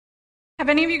Have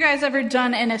any of you guys ever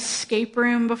done an escape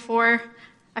room before?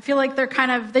 I feel like they've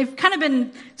kind of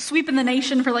been sweeping the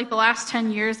nation for like the last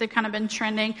 10 years. They've kind of been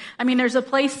trending. I mean, there's a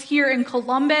place here in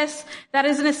Columbus that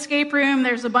is an escape room.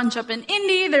 There's a bunch up in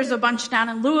Indy. There's a bunch down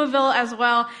in Louisville as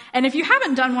well. And if you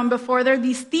haven't done one before, there are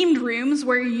these themed rooms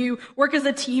where you work as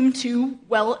a team to,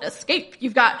 escape.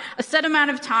 You've got a set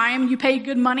amount of time. You pay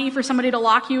good money for somebody to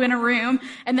lock you in a room.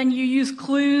 And then you use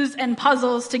clues and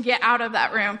puzzles to get out of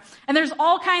that room. And there's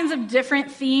all kinds of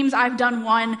different themes. I've done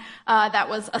one that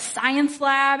was a science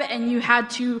lab. And you had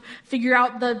to figure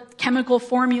out the chemical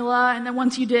formula, and then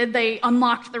once you did, they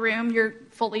unlocked the room. You're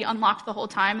fully unlocked the whole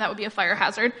time. That would be a fire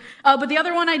hazard. But the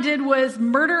other one I did was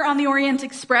Murder on the Orient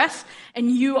Express,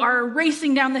 and you are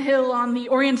racing down the hill on the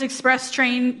Orient Express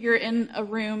train. You're in a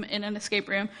room, in an escape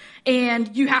room,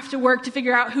 and you have to work to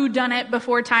figure out who done it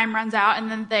before time runs out, and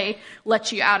then they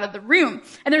let you out of the room.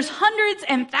 And there's hundreds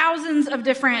and thousands of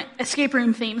different escape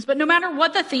room themes, but no matter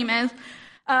what the theme is,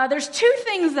 there's two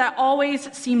things that always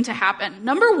seem to happen.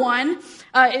 Number one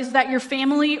is that your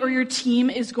family or your team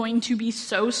is going to be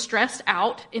so stressed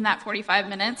out in that 45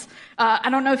 minutes. I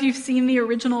don't know if you've seen the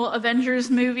original Avengers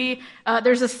movie.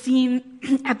 There's a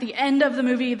scene at the end of the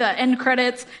movie, the end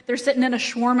credits. They're sitting in a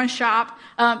shawarma shop.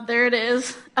 There it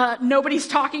is. Nobody's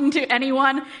talking to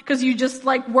anyone because you just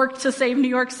worked to save New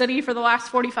York City for the last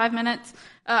 45 minutes.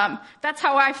 That's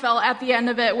how I felt at the end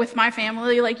of it with my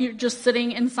family. You're just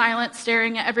sitting in silence,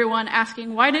 staring at everyone,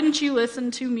 asking, why didn't you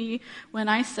listen to me when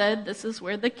I said this is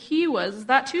where the key was? Is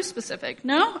that too specific?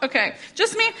 No? Okay.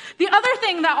 Just me. The other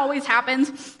thing that always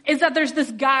happens is that there's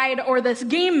this guide or this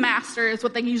game master is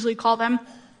what they usually call them.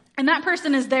 And that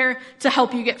person is there to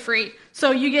help you get free.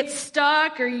 So you get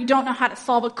stuck or you don't know how to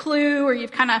solve a clue or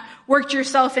you've kind of worked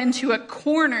yourself into a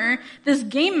corner. This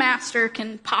game master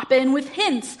can pop in with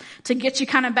hints to get you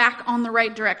kind of back on the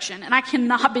right direction. And I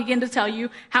cannot begin to tell you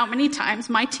how many times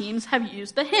my teams have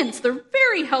used the hints. They're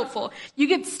very helpful. You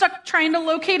get stuck trying to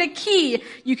locate a key.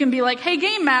 You can be like, hey,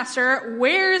 game master,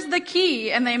 where's the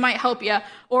key? And they might help you.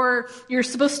 Or you're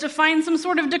supposed to find some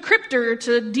sort of decryptor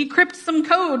to decrypt some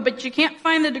code, but you can't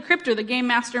find the decryptor. The game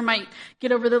master might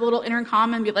get over the little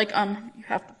intercom and be like, you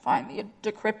have to find the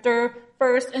decryptor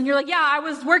first. And you're like, yeah, I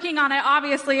was working on it.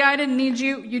 Obviously, I didn't need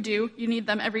you. You do. You need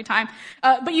them every time.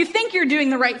 But you think you're doing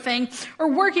the right thing or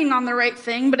working on the right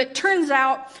thing, but it turns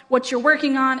out what you're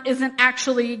working on isn't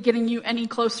actually getting you any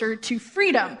closer to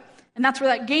freedom. And that's where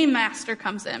that game master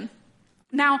comes in.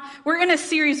 Now, we're in a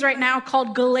series right now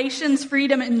called Galatians,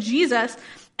 Freedom in Jesus,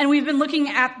 and we've been looking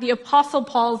at the Apostle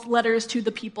Paul's letters to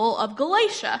the people of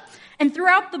Galatia. And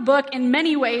throughout the book, in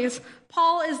many ways,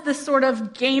 Paul is this sort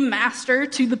of game master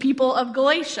to the people of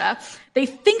Galatia. They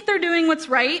think they're doing what's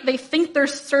right, they think they're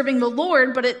serving the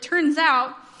Lord, but it turns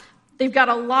out they've got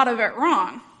a lot of it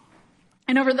wrong.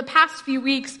 And over the past few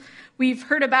weeks, we've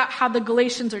heard about how the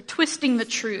Galatians are twisting the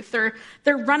truth, or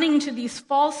they're running to these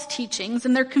false teachings,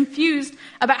 and they're confused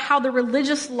about how the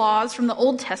religious laws from the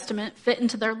Old Testament fit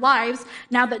into their lives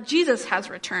now that Jesus has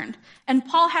returned. And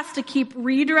Paul has to keep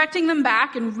redirecting them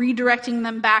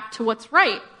back to what's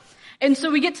right. And so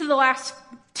we get to the last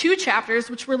two chapters,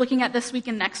 which we're looking at this week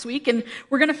and next week, and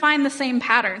we're going to find the same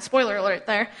pattern. Spoiler alert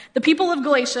there. The people of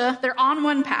Galatia, they're on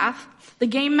one path. The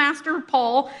game master,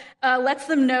 Paul, lets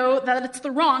them know that it's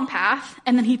the wrong path,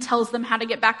 and then he tells them how to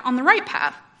get back on the right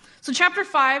path. So chapter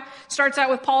 5 starts out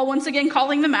with Paul once again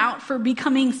calling them out for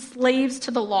becoming slaves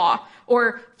to the law,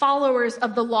 or followers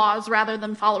of the laws rather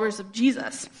than followers of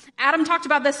Jesus. Adam talked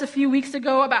about this a few weeks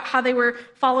ago about how they were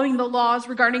following the laws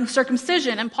regarding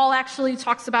circumcision, and Paul actually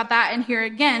talks about that in here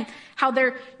again, how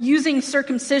they're using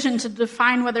circumcision to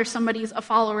define whether somebody's a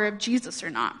follower of Jesus or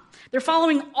not. They're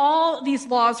following all these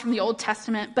laws from the Old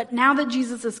Testament, but now that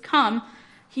Jesus has come,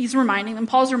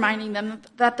 Paul's reminding them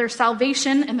that their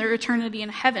salvation and their eternity in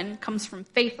heaven comes from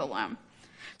faith alone.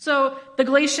 So the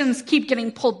Galatians keep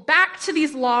getting pulled back to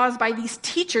these laws by these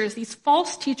teachers, these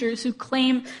false teachers who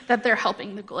claim that they're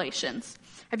helping the Galatians.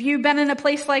 Have you been in a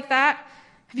place like that?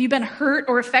 Have you been hurt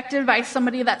or affected by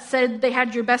somebody that said they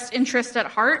had your best interest at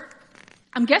heart?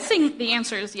 I'm guessing the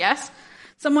answer is yes.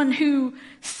 Someone who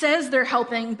says they're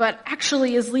helping, but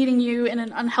actually is leading you in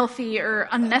an unhealthy or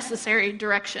unnecessary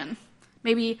direction.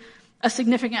 Maybe a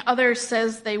significant other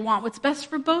says they want what's best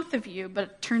for both of you, but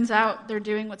it turns out they're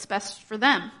doing what's best for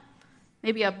them.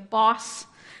 Maybe a boss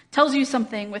tells you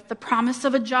something with the promise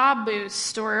of a job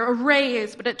boost or a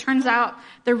raise, but it turns out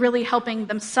they're really helping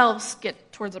themselves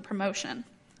get towards a promotion.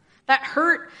 That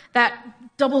hurt,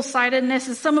 that double-sidedness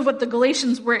is some of what the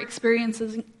Galatians were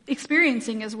experiencing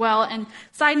experiencing as well. And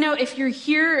side note, if you're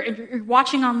here, if you're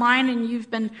watching online and you've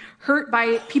been hurt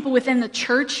by people within the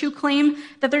church who claim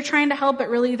that they're trying to help, but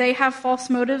really they have false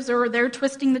motives or they're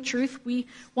twisting the truth, we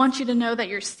want you to know that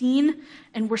you're seen,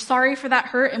 and we're sorry for that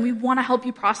hurt, and we want to help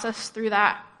you process through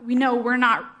that. We know we're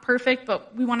not perfect,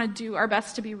 but we want to do our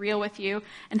best to be real with you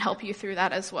and help you through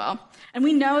that as well. And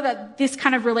we know that this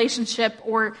kind of relationship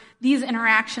or these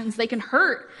interactions, they can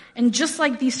hurt. And just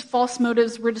like these false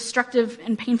motives were destructive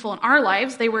and painful in our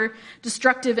lives, they were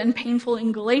destructive and painful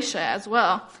in Galatia as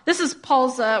well. This is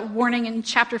Paul's warning in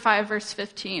chapter 5, verse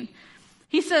 15.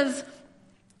 He says,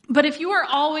 "But if you are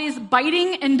always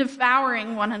biting and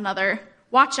devouring one another,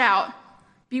 watch out.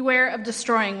 Beware of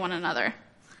destroying one another."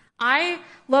 I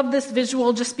love this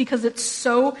visual just because it's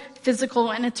so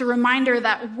physical, and it's a reminder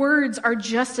that words are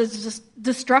just as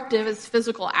destructive as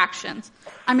physical actions.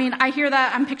 I mean, I hear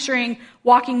that, I'm picturing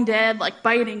Walking Dead, like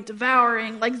biting,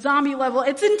 devouring, like zombie level.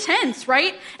 It's intense,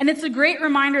 right? And it's a great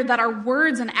reminder that our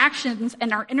words and actions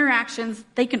and our interactions,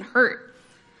 they can hurt.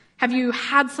 Have you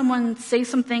had someone say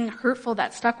something hurtful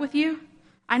that stuck with you?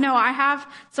 I know I have.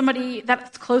 Somebody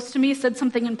that's close to me said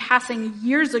something in passing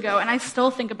years ago, and I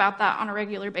still think about that on a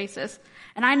regular basis.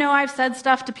 And I know I've said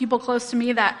stuff to people close to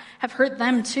me that have hurt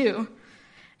them too.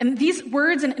 And these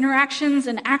words and interactions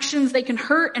and actions, they can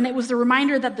hurt, and it was a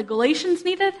reminder that the Galatians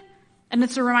needed, and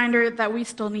it's a reminder that we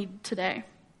still need today.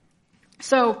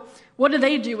 So what do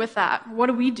they do with that? What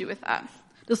do we do with that?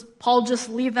 Does Paul just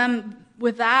leave them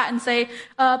with that and say,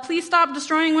 please stop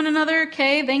destroying one another?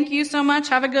 Okay, thank you so much.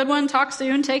 Have a good one. Talk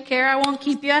soon. Take care. I won't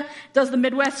keep you. Does the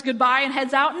Midwest goodbye and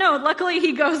heads out? No, luckily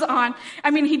he goes on. I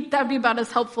mean, that would be about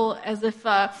as helpful as if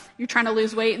you're trying to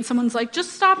lose weight and someone's like,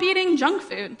 just stop eating junk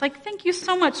food. Like, thank you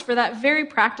so much for that very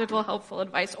practical, helpful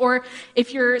advice. Or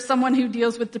if you're someone who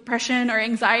deals with depression or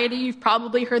anxiety, you've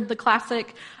probably heard the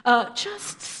classic,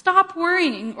 just stop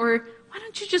worrying, or why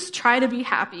don't you just try to be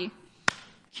happy?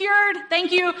 Cured.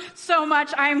 Thank you so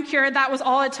much. I am cured. That was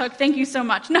all it took. Thank you so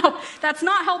much. No, that's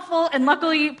not helpful. And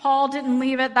luckily, Paul didn't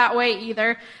leave it that way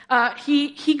either.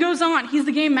 He goes on. He's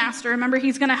the game master. Remember,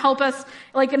 he's going to help us,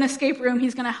 like an escape room.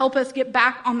 He's going to help us get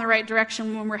back on the right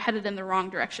direction when we're headed in the wrong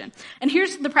direction. And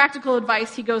here's the practical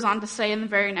advice he goes on to say in the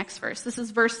very next verse. This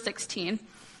is verse 16.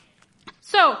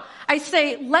 "So I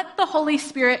say, let the Holy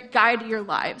Spirit guide your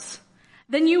lives.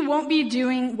 Then you won't be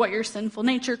doing what your sinful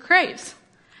nature craves.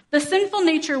 The sinful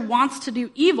nature wants to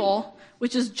do evil,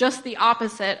 which is just the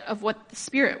opposite of what the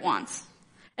Spirit wants."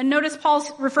 And notice Paul's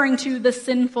referring to the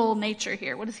sinful nature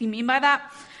here. What does he mean by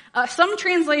that? Some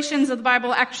translations of the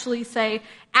Bible actually say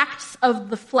acts of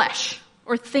the flesh,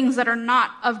 or things that are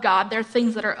not of God. They're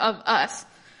things that are of us,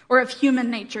 or of human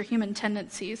nature, human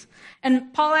tendencies.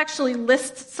 And Paul actually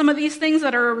lists some of these things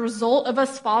that are a result of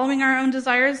us following our own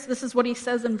desires. This is what he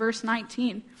says in verse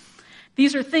 19.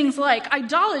 These are things like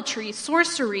idolatry,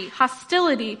 sorcery,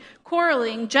 hostility,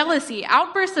 quarreling, jealousy,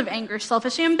 outbursts of anger,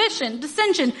 selfish ambition,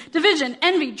 dissension, division,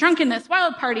 envy, drunkenness,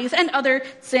 wild parties, and other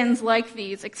sins like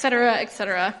these, etc.,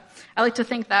 etc. I like to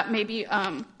think that maybe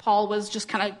Paul was just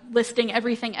kind of listing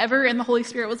everything ever, and the Holy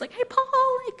Spirit was like, hey, Paul,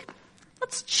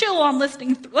 let's chill on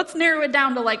listing. Let's narrow it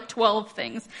down to 12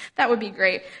 things. That would be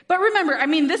great. But remember,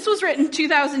 this was written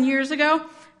 2,000 years ago.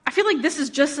 I feel like this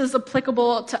is just as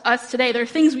applicable to us today. There are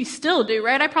things we still do,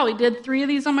 right? I probably did 3 of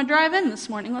these on my drive in this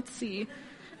morning. Let's see.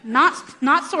 Not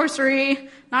sorcery,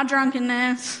 not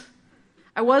drunkenness.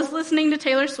 I was listening to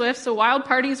Taylor Swift, so wild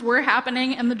parties were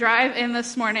happening in the drive in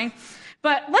this morning.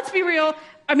 But let's be real.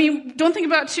 Don't think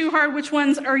about too hard which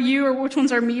ones are you or which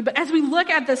ones are me. But as we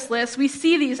look at this list, we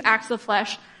see these acts of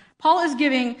flesh. Paul is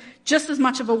giving just as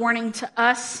much of a warning to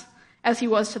us as he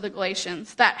was to the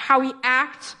Galatians, that how we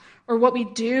act or what we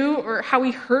do, or how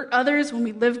we hurt others when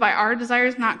we live by our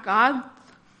desires, not God.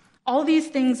 All these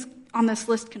things on this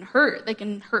list can hurt. They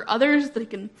can hurt others. They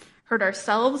can hurt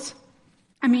ourselves.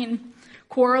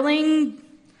 Quarreling,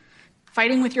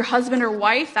 fighting with your husband or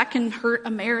wife, that can hurt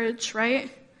a marriage,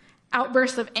 right?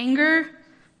 Outbursts of anger.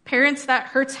 Parents, that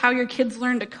hurts how your kids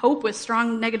learn to cope with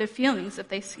strong negative feelings if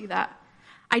they see that.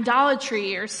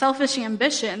 Idolatry or selfish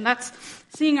ambition, that's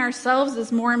seeing ourselves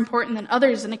as more important than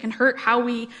others, and it can hurt how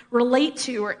we relate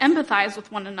to or empathize with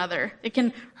one another. It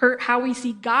can hurt how we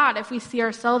see God if we see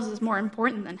ourselves as more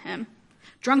important than him.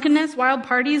 Drunkenness, wild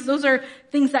parties, those are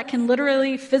things that can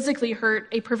literally physically hurt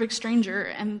a perfect stranger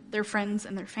and their friends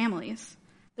and their families.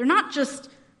 They're not just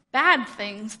bad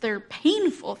things, they're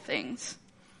painful things.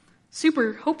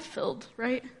 Super hope-filled,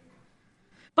 right?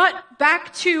 But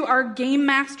back to our game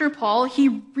master, Paul, he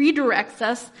redirects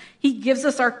us, he gives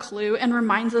us our clue, and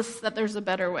reminds us that there's a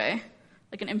better way.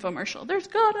 like an infomercial. There's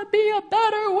gotta be a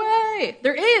better way.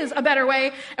 There is a better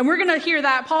way, and we're going to hear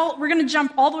that. We're going to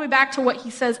jump all the way back to what he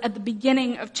says at the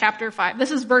beginning of chapter 5.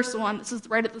 This is verse 1. This is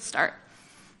right at the start.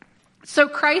 So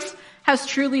Christ has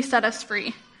truly set us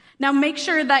free. Now make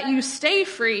sure that you stay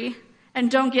free and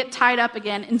don't get tied up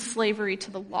again in slavery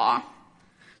to the law.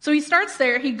 So he starts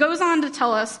there. He goes on to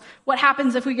tell us what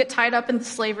happens if we get tied up into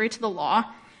slavery to the law.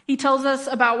 He tells us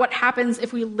about what happens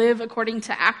if we live according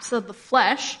to acts of the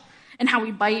flesh and how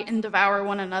we bite and devour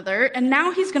one another. And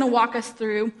now he's going to walk us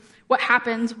through what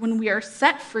happens when we are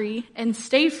set free and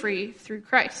stay free through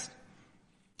Christ.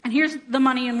 And here's the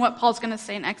money and what Paul's going to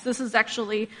say next. This is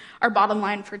actually our bottom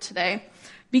line for today.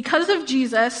 Because of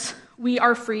Jesus, we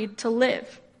are freed to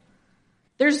live.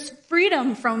 There's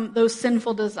freedom from those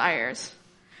sinful desires.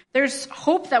 There's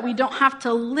hope that we don't have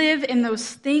to live in those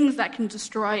things that can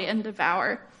destroy and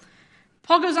devour.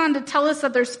 Paul goes on to tell us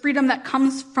that there's freedom that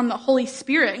comes from the Holy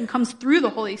Spirit and comes through the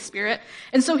Holy Spirit.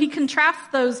 And so he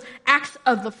contrasts those acts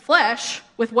of the flesh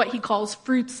with what he calls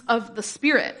fruits of the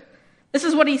Spirit. This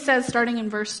is what he says starting in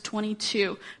verse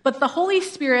 22. But the Holy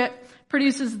Spirit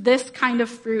produces this kind of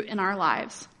fruit in our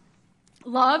lives: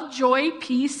 love, joy,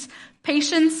 peace,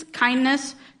 patience,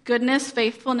 kindness, goodness,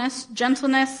 faithfulness,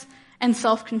 gentleness, and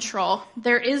self-control.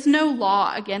 There is no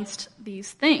law against these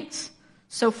things.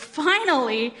 So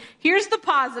finally, here's the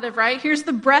positive, right? Here's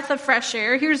the breath of fresh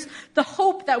air. Here's the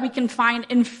hope that we can find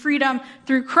in freedom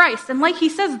through Christ. And like he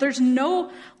says, there's no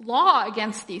law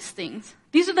against these things.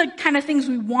 These are the kind of things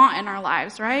we want in our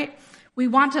lives, right? We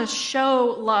want to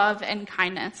show love and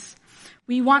kindness.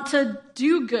 We want to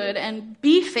do good and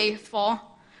be faithful.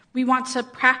 We want to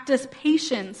practice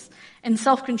patience and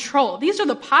self-control. These are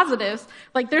the positives.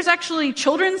 Like, there's actually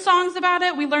children's songs about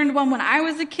it. We learned one when I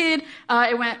was a kid.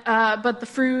 It went, but the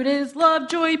fruit is love,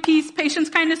 joy, peace, patience,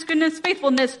 kindness, goodness,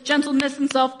 faithfulness, gentleness,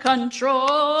 and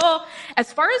self-control.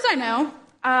 As far as I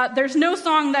know, there's no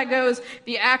song that goes,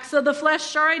 the acts of the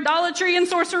flesh are idolatry and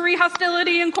sorcery,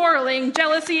 hostility and quarreling,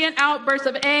 jealousy and outbursts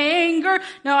of anger.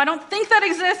 No, I don't think that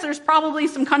exists. There's probably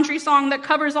some country song that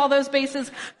covers all those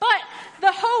bases. But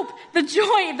the hope, the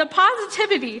joy, the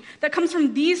positivity that comes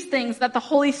from these things that the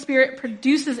Holy Spirit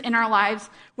produces in our lives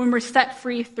when we're set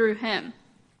free through him.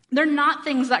 They're not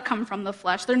things that come from the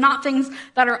flesh. They're not things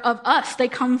that are of us. They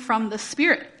come from the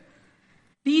Spirit.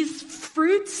 These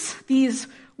fruits, these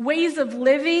ways of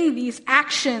living, these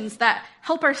actions that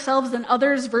help ourselves and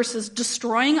others versus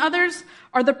destroying others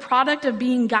are the product of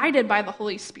being guided by the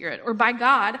Holy Spirit or by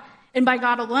God and by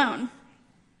God alone.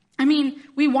 I mean,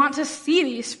 we want to see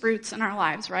these fruits in our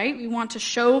lives, right? We want to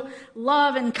show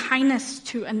love and kindness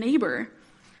to a neighbor.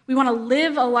 We want to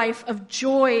live a life of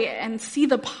joy and see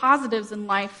the positives in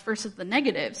life versus the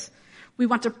negatives. We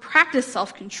want to practice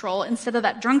self-control instead of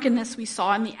that drunkenness we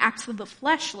saw in the acts of the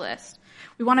flesh list.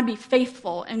 We want to be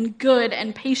faithful and good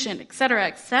and patient, etc.,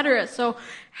 etc. So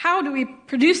how do we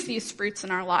produce these fruits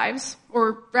in our lives?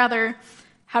 Or rather,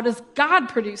 how does God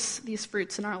produce these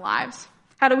fruits in our lives?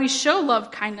 How do we show love,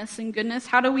 kindness, and goodness?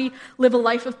 How do we live a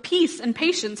life of peace and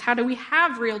patience? How do we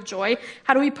have real joy?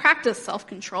 How do we practice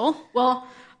self-control? Well,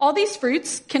 all these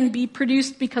fruits can be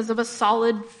produced because of a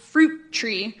solid fruit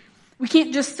tree. We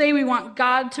can't just say we want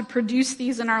God to produce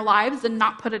these in our lives and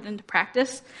not put it into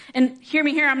practice. And hear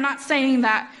me here, I'm not saying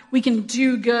that we can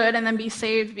do good and then be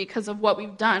saved because of what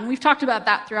we've done. We've talked about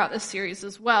that throughout this series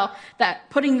as well,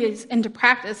 that putting these into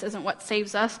practice isn't what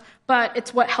saves us, but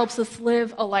it's what helps us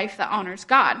live a life that honors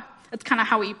God. It's kind of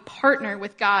how we partner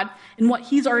with God in what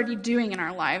he's already doing in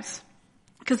our lives.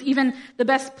 Because even the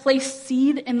best placed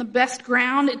seed in the best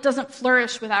ground, it doesn't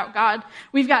flourish without God.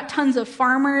 We've got tons of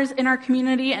farmers in our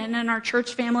community and in our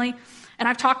church family. And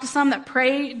I've talked to some that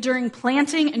pray during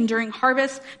planting and during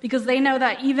harvest because they know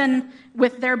that even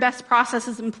with their best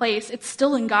processes in place, it's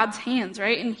still in God's hands,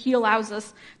 right? And he allows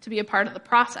us to be a part of the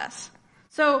process.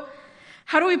 So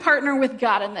how do we partner with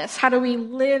God in this? How do we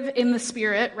live in the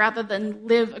Spirit rather than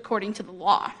live according to the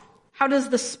law? How does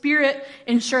the Spirit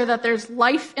ensure that there's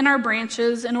life in our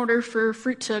branches in order for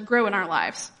fruit to grow in our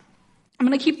lives? I'm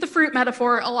going to keep the fruit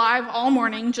metaphor alive all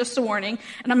morning, just a warning.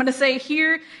 And I'm going to say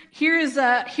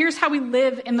here's how we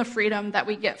live in the freedom that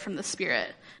we get from the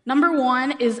Spirit. Number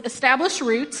 1 is establish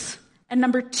roots. And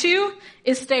number 2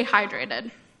 is stay hydrated.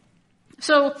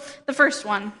 So the first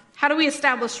one, how do we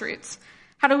establish roots?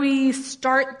 How do we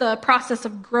start the process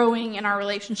of growing in our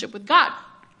relationship with God?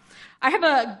 I have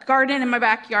a garden in my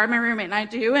backyard, my roommate and I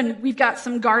do, and we've got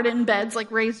some garden beds,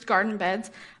 like raised garden beds.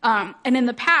 And in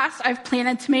the past, I've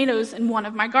planted tomatoes in one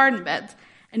of my garden beds.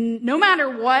 And no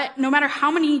matter how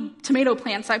many tomato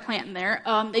plants I plant in there,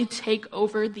 they take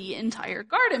over the entire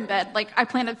garden bed. Like, I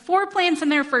planted 4 plants in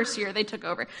there first year, they took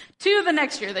over. 2 the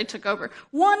next year, they took over.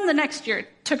 1 the next year,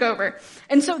 took over.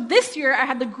 And so this year, I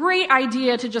had the great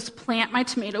idea to just plant my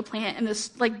tomato plant in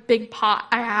this, like, big pot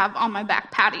I have on my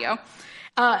back patio.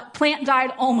 Plant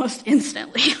died almost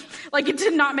instantly. Like, it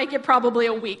did not make it probably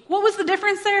a week. What was the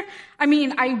difference there? I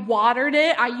mean, I watered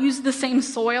it. I used the same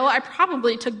soil. I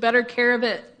probably took better care of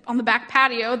it on the back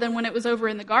patio than when it was over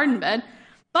in the garden bed.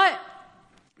 But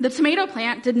the tomato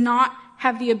plant did not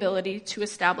have the ability to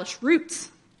establish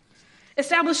roots.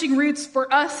 Establishing roots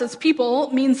for us as people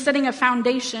means setting a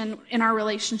foundation in our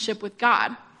relationship with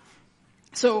God.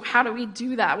 So how do we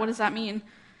do that? What does that mean?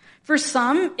 For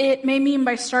some, it may mean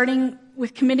by starting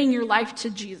with committing your life to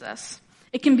Jesus.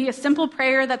 It can be a simple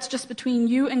prayer that's just between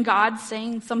you and God,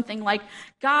 saying something like,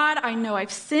 God, I know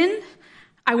I've sinned.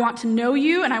 I want to know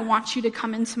you, and I want you to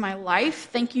come into my life.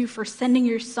 Thank you for sending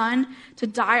your son to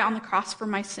die on the cross for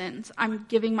my sins. I'm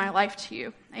giving my life to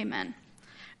you. Amen.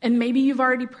 And maybe you've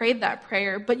already prayed that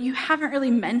prayer, but you haven't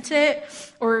really meant it,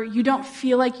 or you don't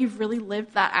feel like you've really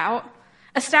lived that out.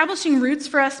 Establishing roots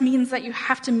for us means that you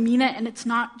have to mean it, and it's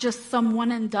not just some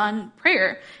one and done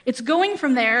prayer. It's going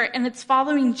from there, and it's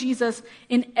following Jesus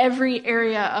in every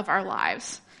area of our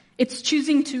lives. It's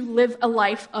choosing to live a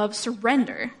life of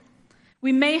surrender.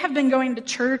 We may have been going to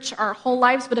church our whole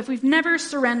lives, but if we've never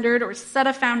surrendered or set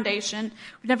a foundation,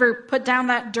 we've never put down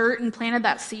that dirt and planted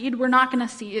that seed, we're not going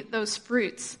to see those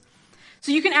fruits.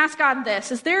 So you can ask God this: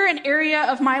 is there an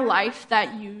area of my life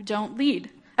that you don't lead?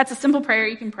 That's a simple prayer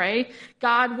you can pray.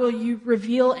 God, will you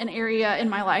reveal an area in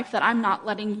my life that I'm not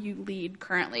letting you lead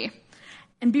currently?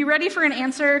 And be ready for an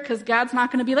answer, because God's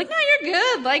not going to be like, no, you're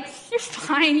good. Like, you're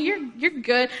fine. You're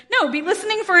good. No, be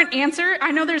listening for an answer. I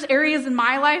know there's areas in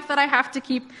my life that I have to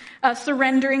keep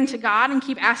surrendering to God and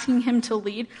keep asking him to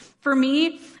lead. For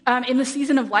me, in the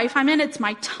season of life I'm in, it's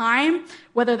my time,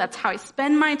 whether that's how I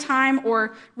spend my time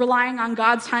or relying on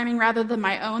God's timing rather than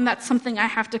my own. That's something I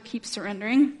have to keep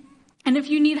surrendering. And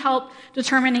if you need help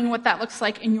determining what that looks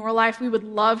like in your life, we would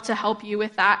love to help you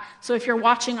with that. So if you're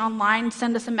watching online,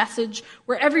 send us a message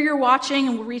wherever you're watching,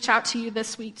 and we'll reach out to you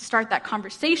this week to start that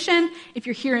conversation. If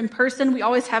you're here in person, we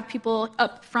always have people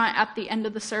up front at the end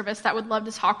of the service that would love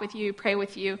to talk with you, pray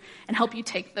with you, and help you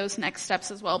take those next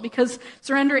steps as well, because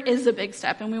surrender is a big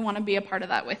step, and we want to be a part of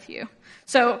that with you.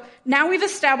 So now we've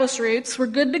established roots. We're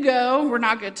good to go. We're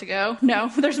not good to go.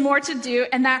 No, there's more to do,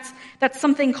 and that's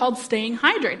something called staying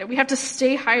hydrated. We have to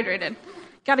stay hydrated.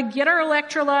 Got to get our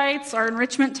electrolytes, our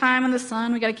enrichment time in the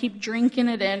sun. We got to keep drinking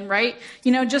it in, right?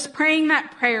 You know, just praying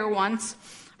that prayer once,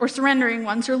 or surrendering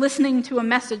once, or listening to a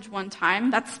message one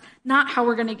time, that's not how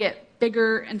we're going to get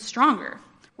bigger and stronger.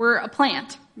 We're a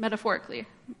plant, metaphorically.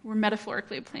 We're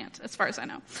metaphorically a plant, as far as I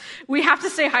know. We have to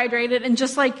stay hydrated, and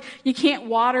just like you can't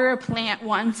water a plant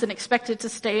once and expect it to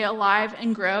stay alive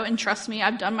and grow, and trust me,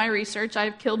 I've done my research.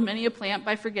 I've killed many a plant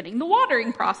by forgetting the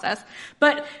watering process.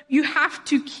 But you have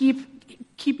to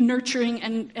keep nurturing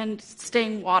and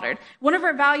staying watered. One of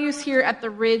our values here at the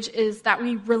Ridge is that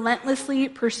we relentlessly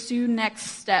pursue next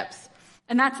steps.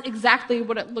 And that's exactly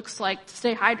what it looks like to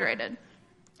stay hydrated.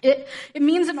 It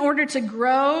means in order to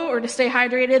grow or to stay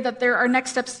hydrated that there are next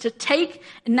steps to take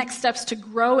and next steps to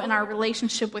grow in our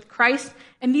relationship with Christ.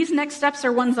 And these next steps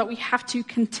are ones that we have to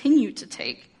continue to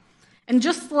take. And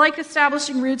just like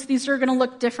establishing roots, these are going to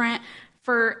look different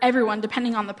for everyone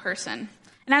depending on the person.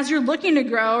 And as you're looking to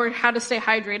grow or how to stay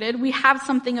hydrated, we have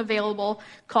something available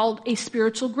called a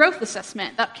spiritual growth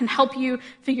assessment that can help you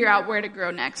figure out where to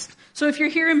grow next. So if you're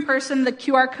here in person, the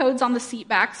QR codes on the seat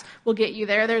backs will get you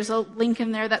there. There's a link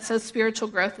in there that says spiritual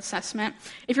growth assessment.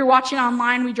 If you're watching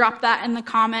online, we dropped that in the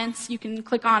comments. You can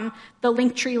click on the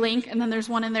Linktree link, and then there's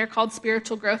one in there called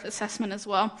spiritual growth assessment as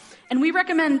well. And we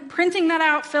recommend printing that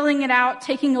out, filling it out,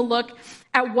 taking a look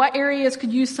at what areas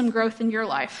could use some growth in your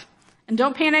life. And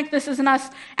don't panic, this isn't us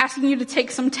asking you to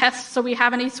take some tests so we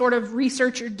have any sort of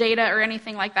research or data or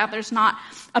anything like that. There's not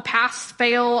a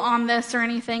pass-fail on this or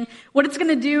anything. What it's going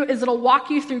to do is it'll walk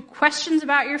you through questions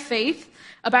about your faith,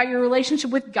 about your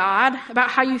relationship with God, about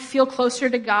how you feel closer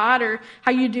to God, or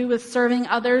how you do with serving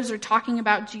others or talking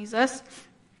about Jesus.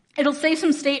 It'll say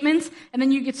some statements, and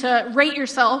then you get to rate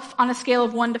yourself on a scale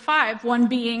of 1 to 5, 1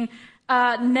 being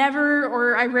never,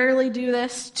 or I rarely do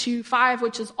this, to 5,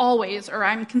 which is always, or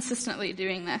I'm consistently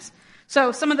doing this.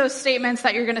 So some of those statements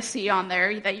that you're going to see on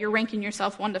there, that you're ranking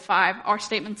yourself 1 to 5, are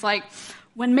statements like,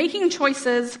 when making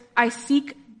choices, I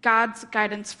seek God's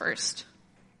guidance first.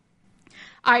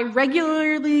 I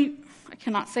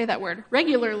cannot say that word,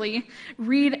 regularly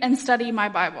read and study my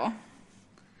Bible.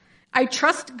 I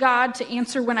trust God to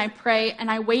answer when I pray,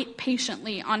 and I wait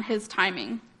patiently on his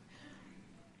timing.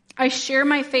 I share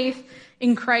my faith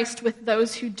in Christ with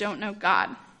those who don't know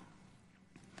God.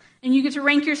 And you get to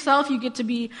rank yourself. You get to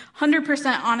be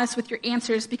 100% honest with your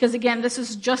answers because, again, this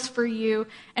is just for you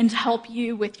and to help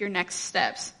you with your next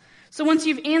steps. So once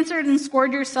you've answered and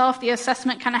scored yourself, the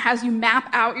assessment kind of has you map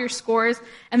out your scores,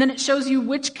 and then it shows you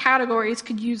which categories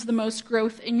could use the most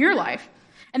growth in your life.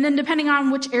 And then depending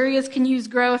on which areas can use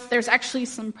growth, there's actually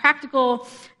some practical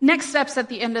next steps at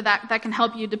the end of that can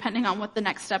help you depending on what the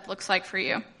next step looks like for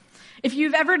you. If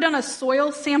you've ever done a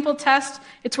soil sample test,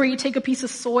 it's where you take a piece of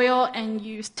soil and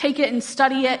you take it and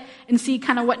study it and see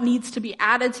kind of what needs to be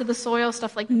added to the soil,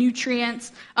 stuff like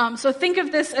nutrients. So think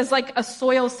of this as like a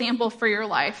soil sample for your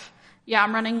life. Yeah,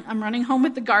 I'm running home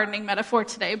with the gardening metaphor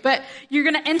today, but you're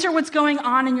going to enter what's going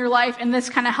on in your life, and this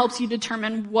kind of helps you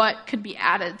determine what could be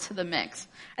added to the mix.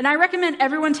 And I recommend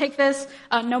everyone take this,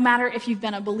 no matter if you've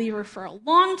been a believer for a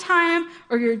long time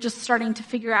or you're just starting to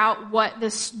figure out what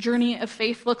this journey of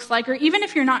faith looks like, or even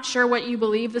if you're not sure what you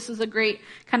believe, this is a great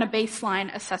kind of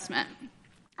baseline assessment.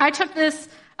 I took this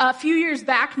a few years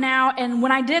back now, and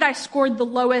when I did, I scored the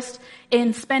lowest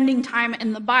in spending time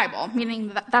in the Bible, meaning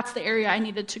that that's the area I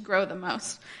needed to grow the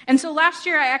most. And so last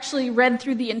year, I actually read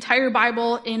through the entire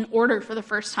Bible in order for the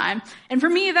first time. And for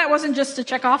me, that wasn't just to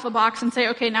check off a box and say,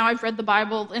 okay, now I've read the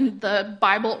Bible in the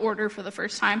Bible order for the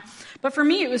first time. But for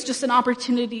me, it was just an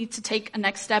opportunity to take a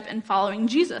next step in following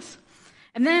Jesus.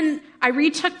 And then I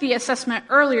retook the assessment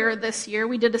earlier this year.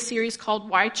 We did a series called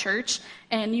Why Church,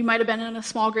 and you might have been in a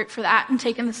small group for that and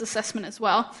taken this assessment as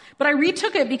well. But I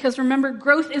retook it because, remember,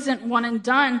 growth isn't one and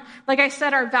done. Like I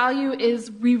said, our value is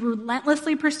we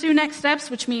relentlessly pursue next steps,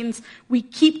 which means we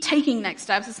keep taking next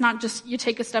steps. It's not just you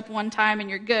take a step one time and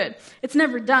you're good. It's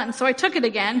never done. So I took it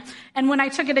again, and when I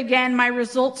took it again, my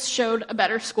results showed a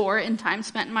better score in time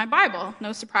spent in my Bible.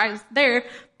 No surprise there.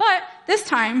 But this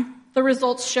time, the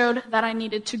results showed that I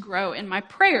needed to grow in my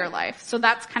prayer life. So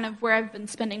that's kind of where I've been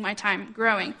spending my time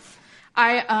growing.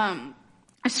 I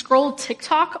scroll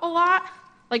TikTok a lot,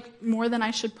 like more than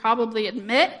I should probably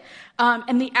admit.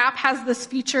 And the app has this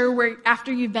feature where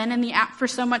after you've been in the app for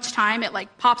so much time, it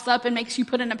like pops up and makes you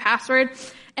put in a password.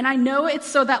 And I know it's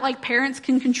so that like parents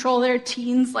can control their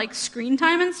teens' like screen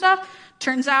time and stuff.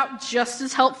 Turns out just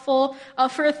as helpful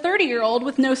for a 30-year-old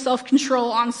with no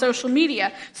self-control on social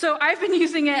media. So I've been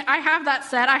using it. I have that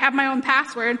set. I have my own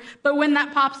password. But when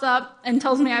that pops up and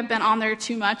tells me I've been on there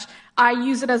too much, I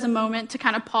use it as a moment to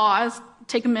kind of pause,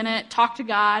 take a minute, talk to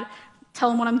God, tell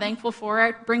him what I'm thankful for.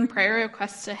 I bring prayer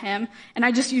requests to him. And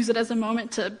I just use it as a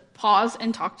moment to pause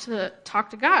and talk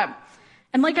to God.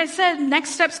 And like I said,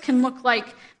 next steps can look like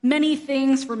many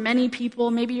things for many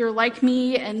people. Maybe you're like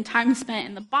me and time spent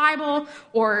in the Bible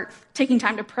or taking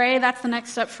time to pray. That's the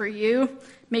next step for you.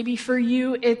 Maybe for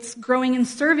you, it's growing and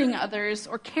serving others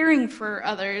or caring for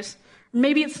others.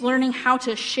 Maybe it's learning how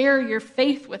to share your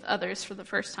faith with others for the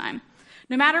first time.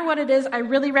 No matter what it is, I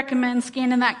really recommend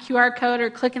scanning that QR code or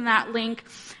clicking that link,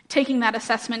 taking that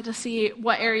assessment to see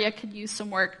what area could use some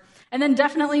work. And then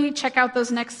definitely check out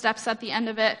those next steps at the end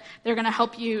of it. They're going to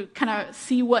help you kind of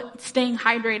see what staying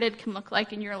hydrated can look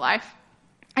like in your life.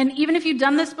 And even if you've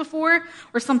done this before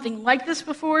or something like this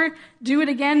before, do it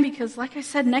again because, like I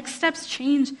said, next steps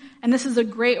change. And this is a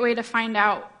great way to find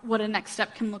out what a next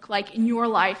step can look like in your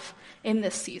life in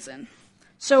this season.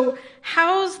 So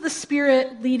how's the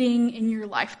Spirit leading in your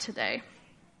life today?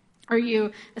 Are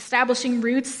you establishing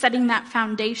roots, setting that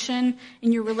foundation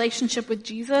in your relationship with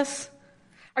Jesus?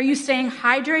 Are you staying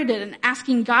hydrated and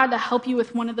asking God to help you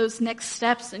with one of those next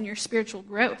steps in your spiritual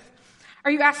growth?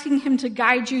 Are you asking him to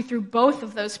guide you through both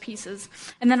of those pieces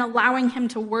and then allowing him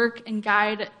to work and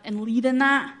guide and lead in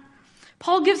that?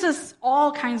 Paul gives us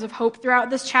all kinds of hope throughout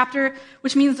this chapter,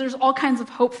 which means there's all kinds of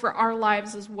hope for our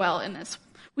lives as well in this.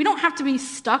 We don't have to be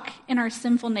stuck in our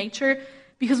sinful nature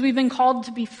because we've been called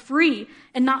to be free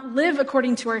and not live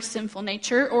according to our sinful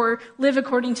nature or live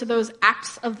according to those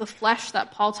acts of the flesh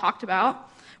that Paul talked about.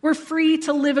 We're free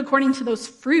to live according to those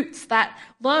fruits, that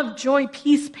love, joy,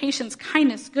 peace, patience,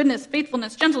 kindness, goodness,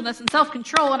 faithfulness, gentleness, and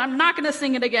self-control. And I'm not going to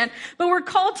sing it again, but we're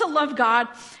called to love God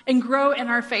and grow in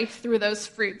our faith through those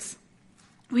fruits.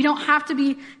 We don't have to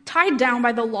be tied down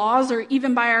by the laws or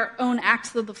even by our own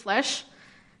acts of the flesh.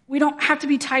 We don't have to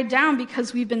be tied down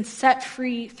because we've been set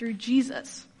free through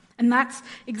Jesus. And that's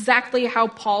exactly how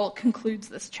Paul concludes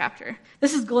this chapter.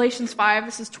 This is Galatians 5.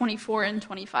 This is 24 and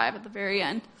 25 at the very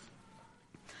end.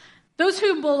 Those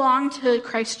who belong to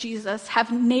Christ Jesus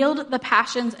have nailed the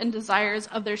passions and desires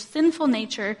of their sinful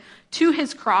nature to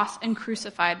his cross and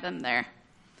crucified them there.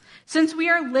 Since we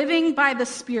are living by the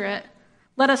Spirit,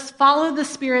 Let us follow the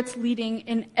Spirit's leading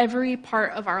in every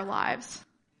part of our lives.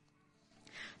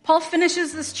 Paul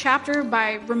finishes this chapter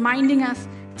by reminding us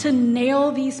to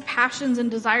nail these passions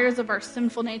and desires of our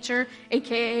sinful nature,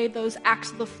 aka those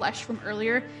acts of the flesh from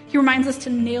earlier. He reminds us to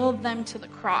nail them to the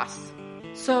cross.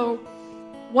 So,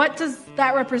 what does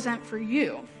that represent for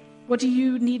you? What do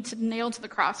you need to nail to the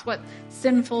cross? What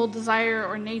sinful desire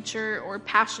or nature or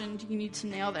passion do you need to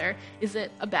nail there? Is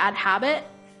it a bad habit?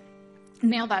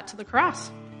 Nail that to the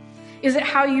cross. Is it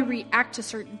how you react to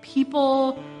certain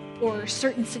people or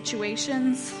certain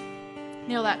situations?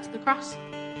 Nail that to the cross.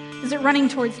 Is it running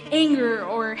towards anger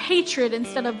or hatred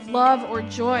instead of love or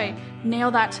joy?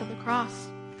 Nail that to the cross.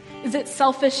 Is it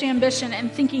selfish ambition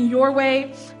and thinking your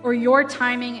way or your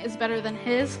timing is better than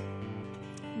his?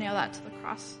 Nail that to the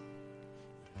cross.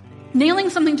 Nailing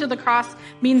something to the cross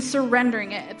means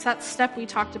surrendering it. It's that step we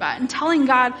talked about. And telling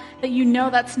God that you know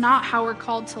that's not how we're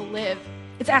called to live.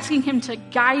 It's asking him to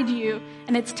guide you,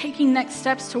 and it's taking next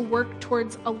steps to work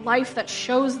towards a life that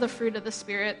shows the fruit of the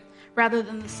Spirit rather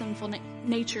than the sinful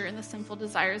nature and the sinful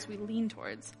desires we lean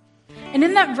towards. And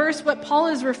in that verse, what Paul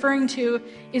is referring to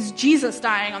is Jesus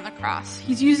dying on the cross.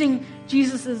 He's using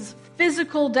Jesus'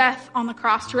 physical death on the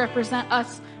cross to represent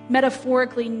us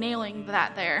metaphorically nailing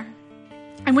that there.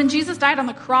 And when Jesus died on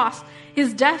the cross,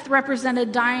 his death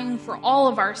represented dying for all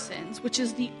of our sins, which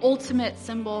is the ultimate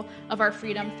symbol of our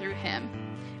freedom through him.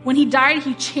 When he died,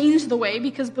 he changed the way,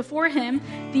 because before him,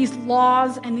 these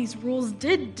laws and these rules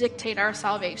did dictate our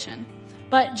salvation.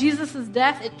 But Jesus'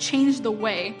 death, it changed the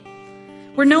way.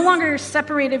 We're no longer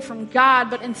separated from God,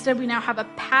 but instead we now have a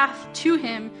path to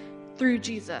him through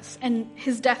Jesus, and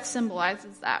his death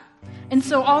symbolizes that. And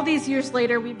so all these years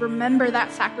later, we remember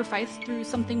that sacrifice through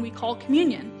something we call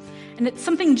communion. And it's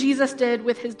something Jesus did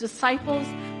with his disciples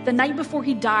the night before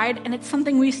he died, and it's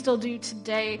something we still do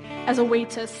today as a way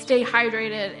to stay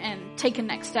hydrated and take a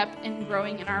next step in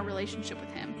growing in our relationship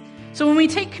with him. So when we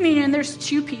take communion, there's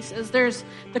two pieces. There's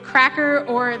the cracker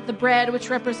or the bread, which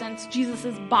represents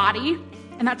Jesus' body,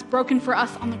 and that's broken for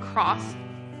us on the cross.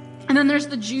 And then there's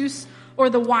the juice or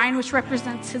the wine, which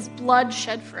represents his blood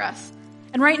shed for us.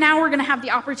 And right now we're going to have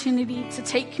the opportunity to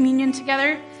take communion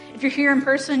together. If you're here in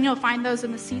person, you'll find those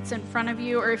in the seats in front of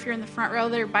you, or if you're in the front row,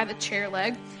 they're by the chair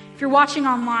leg. If you're watching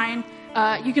online,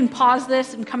 you can pause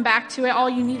this and come back to it. All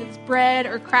you need is bread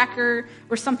or cracker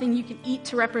or something you can eat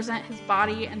to represent his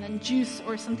body, and then juice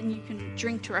or something you can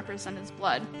drink to represent his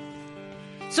blood.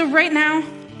 So right now,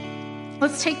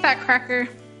 let's take that cracker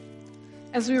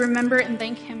as we remember and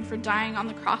thank him for dying on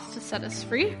the cross to set us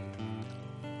free.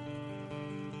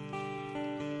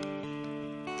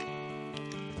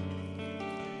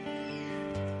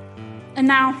 And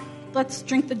now, let's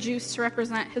drink the juice to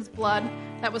represent his blood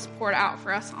that was poured out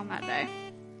for us on that day.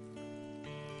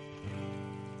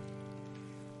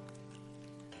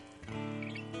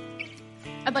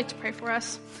 I'd like to pray for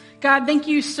us. God, thank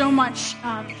you so much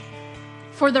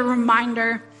for the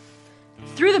reminder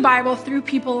through the Bible, through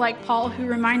people like Paul, who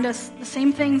remind us the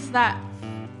same things that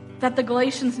the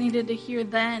Galatians needed to hear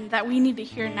then, that we need to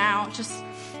hear now. Just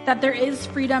that there is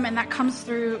freedom, and that comes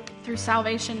through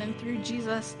salvation and through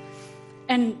Jesus.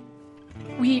 And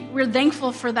we're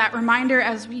thankful for that reminder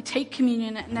as we take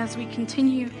communion and as we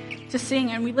continue to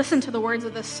sing and we listen to the words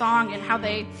of this song and how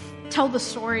they tell the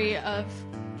story of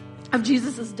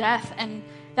Jesus' death, and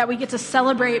that we get to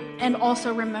celebrate and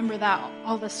also remember that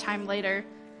all this time later.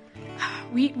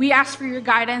 We ask for your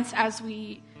guidance as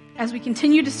we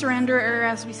continue to surrender, or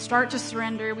as we start to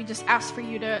surrender. We just ask for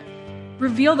you to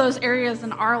reveal those areas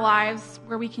in our lives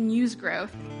where we can use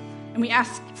growth. And we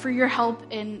ask for your help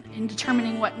in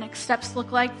determining what next steps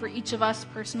look like for each of us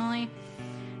personally.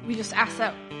 We just ask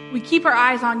that we keep our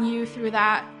eyes on you through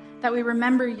that we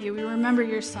remember you, we remember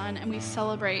your son, and we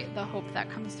celebrate the hope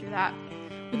that comes through that.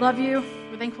 We love you.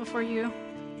 We're thankful for you.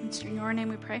 It's in your name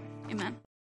we pray. Amen.